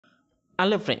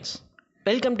Hello friends,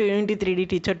 welcome to Untiy3d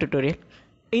teacher tutorial.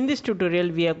 In this tutorial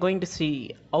we are going to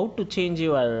see how to change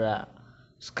your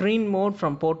screen mode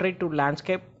from portrait to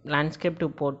landscape to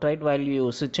portrait while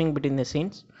you switching between the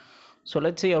scenes. So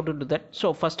let's see how to do that.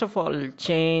 So first of all,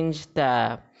 change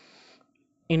the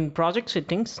in project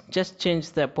settings, just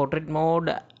change the portrait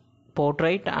mode,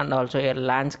 portrait, and also your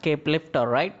landscape left or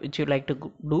right which you like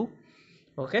to do.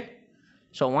 Okay,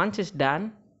 so once it's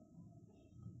done,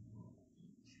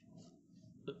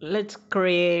 let's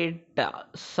create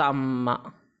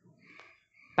some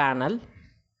panel.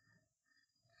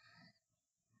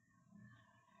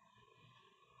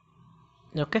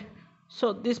 Okay,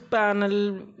 so this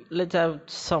panel, let's have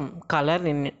some color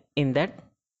in that.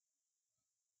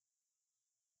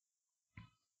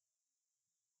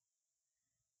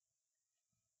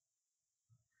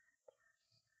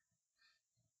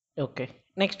 Okay,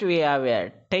 next we have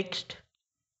a text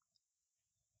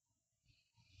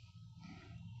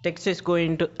is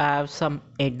going to have some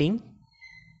heading.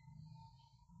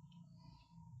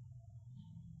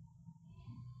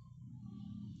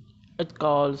 It's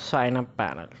called sign up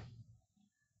panel.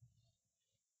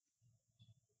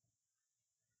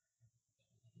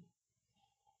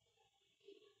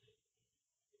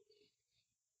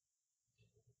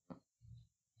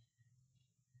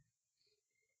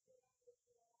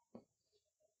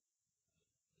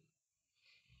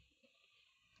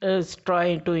 Let's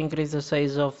try to increase the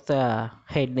size of the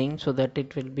heading so that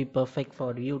it will be perfect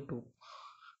for you to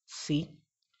see.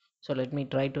 So let me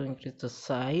try to increase the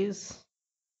size.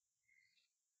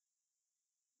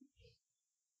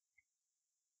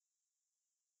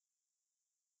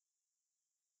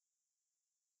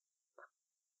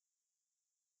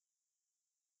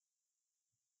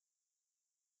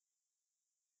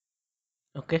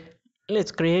 Okay,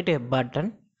 let's create a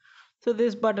button. So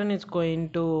this button is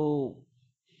going to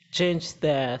change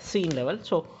the scene level.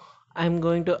 So I'm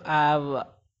going to have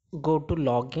go to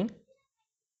login.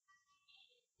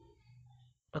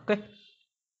 Okay,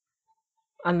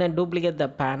 and then duplicate the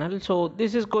panel. So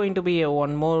this is going to be a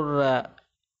one more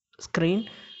screen,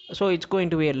 so it's going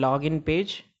to be a login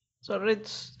page. So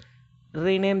let's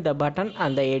rename the button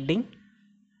and the heading.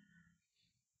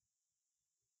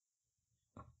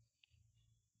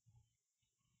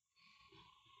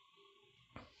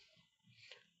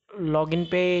 Login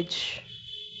page,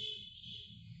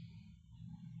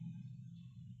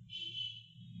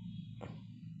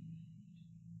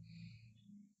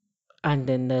 and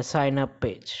then the sign up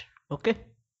page. Okay,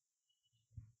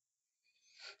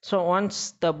 so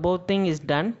once the both thing is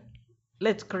done,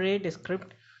 let's create a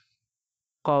script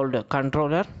called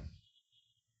controller.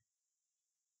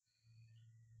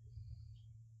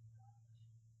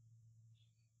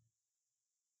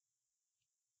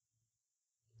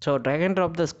 So drag and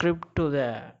drop the script to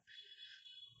the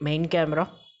main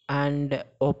camera and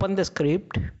open the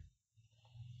script.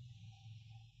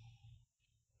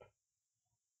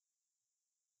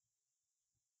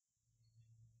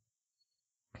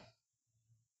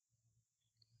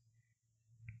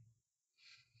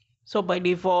 So by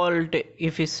default,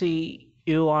 if you see,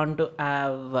 you want to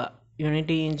have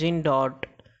unity engine dot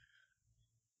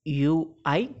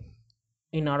UI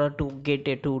in order to get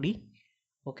a 2D.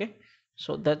 Okay,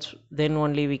 so that's then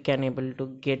only we can able to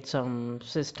get some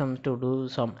systems to do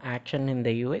some action in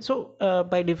the UI. So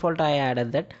by default I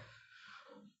added that.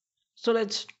 So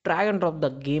let's drag and drop the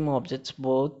game objects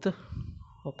both.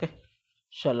 Okay,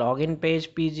 so login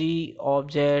page pg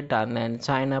object and then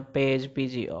sign up page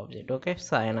pg object. Okay,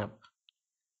 sign up.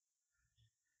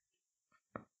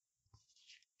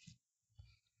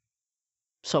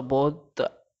 So both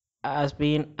has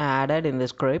been added in the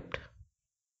script.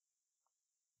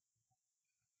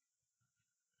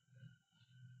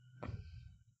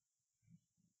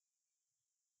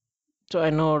 So I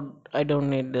know I don't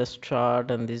need this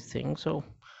chart and this thing, so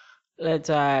let's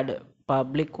add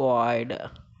public void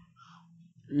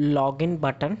login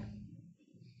button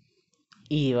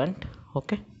event.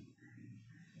 Okay,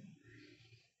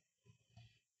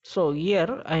 so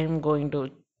here I am going to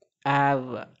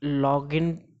have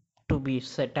login to be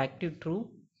set active true,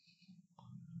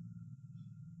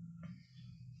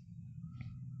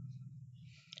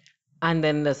 and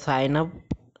then the sign up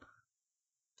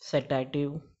set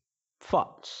active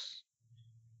false.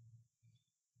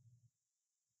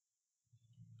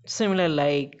 Similar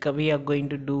like we are going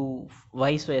to do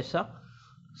vice versa,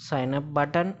 sign up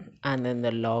button and then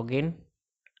the login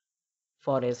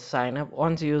for a sign up.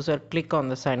 Once user click on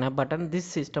the sign up button, this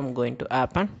system going to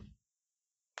happen.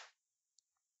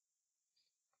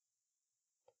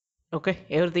 Okay,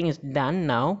 everything is done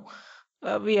now.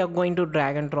 We are going to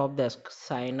drag and drop the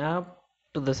sign up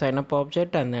to the sign up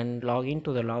object and then login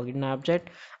to the login object,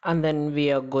 and then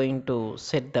we are going to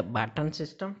set the button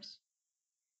systems.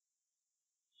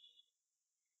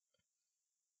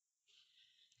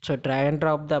 So drag and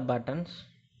drop the buttons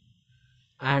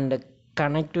and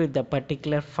connect with the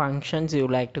particular functions you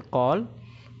like to call.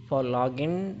 For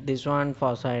login, this one;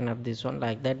 for sign up, this one.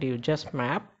 Like that you just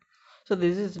map. So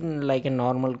this is like a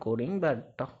normal coding,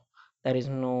 but there is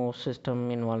no system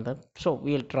involved. So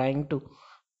we are trying to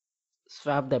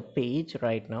swap the page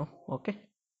right now. Okay,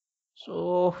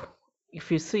 so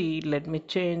if you see, let me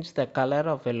change the color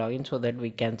of a login so that we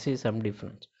can see some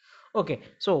difference. Okay,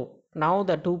 so now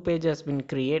the two page has been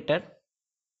created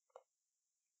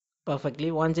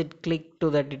perfectly. Once it click to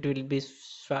that, it will be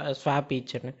swap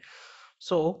each other.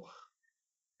 So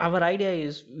our idea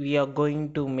is we are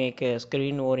going to make a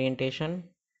screen orientation.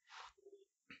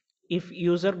 If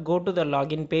user go to the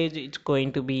login page, it's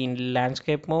going to be in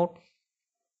landscape mode.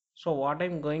 So what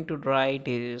I'm going to write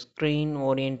is screen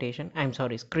orientation, I'm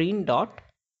sorry, screen dot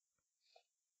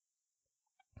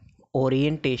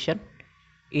orientation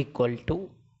equal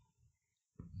to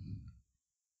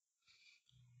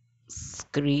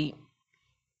screen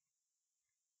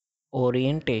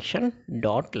orientation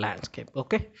dot landscape.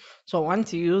 Okay, so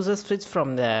once user switch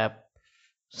from the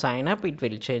sign up, it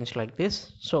will change like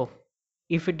this. So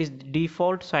if it is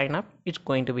default sign up, it's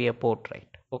going to be a portrait.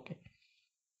 Okay,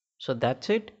 so that's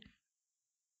it.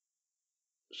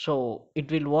 So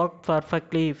it will work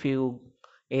perfectly if you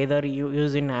either you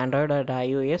use in Android or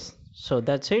iOS. So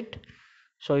that's it.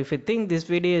 So if you think this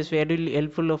video is very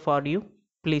helpful for you,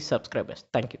 please subscribe us.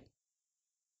 Thank you.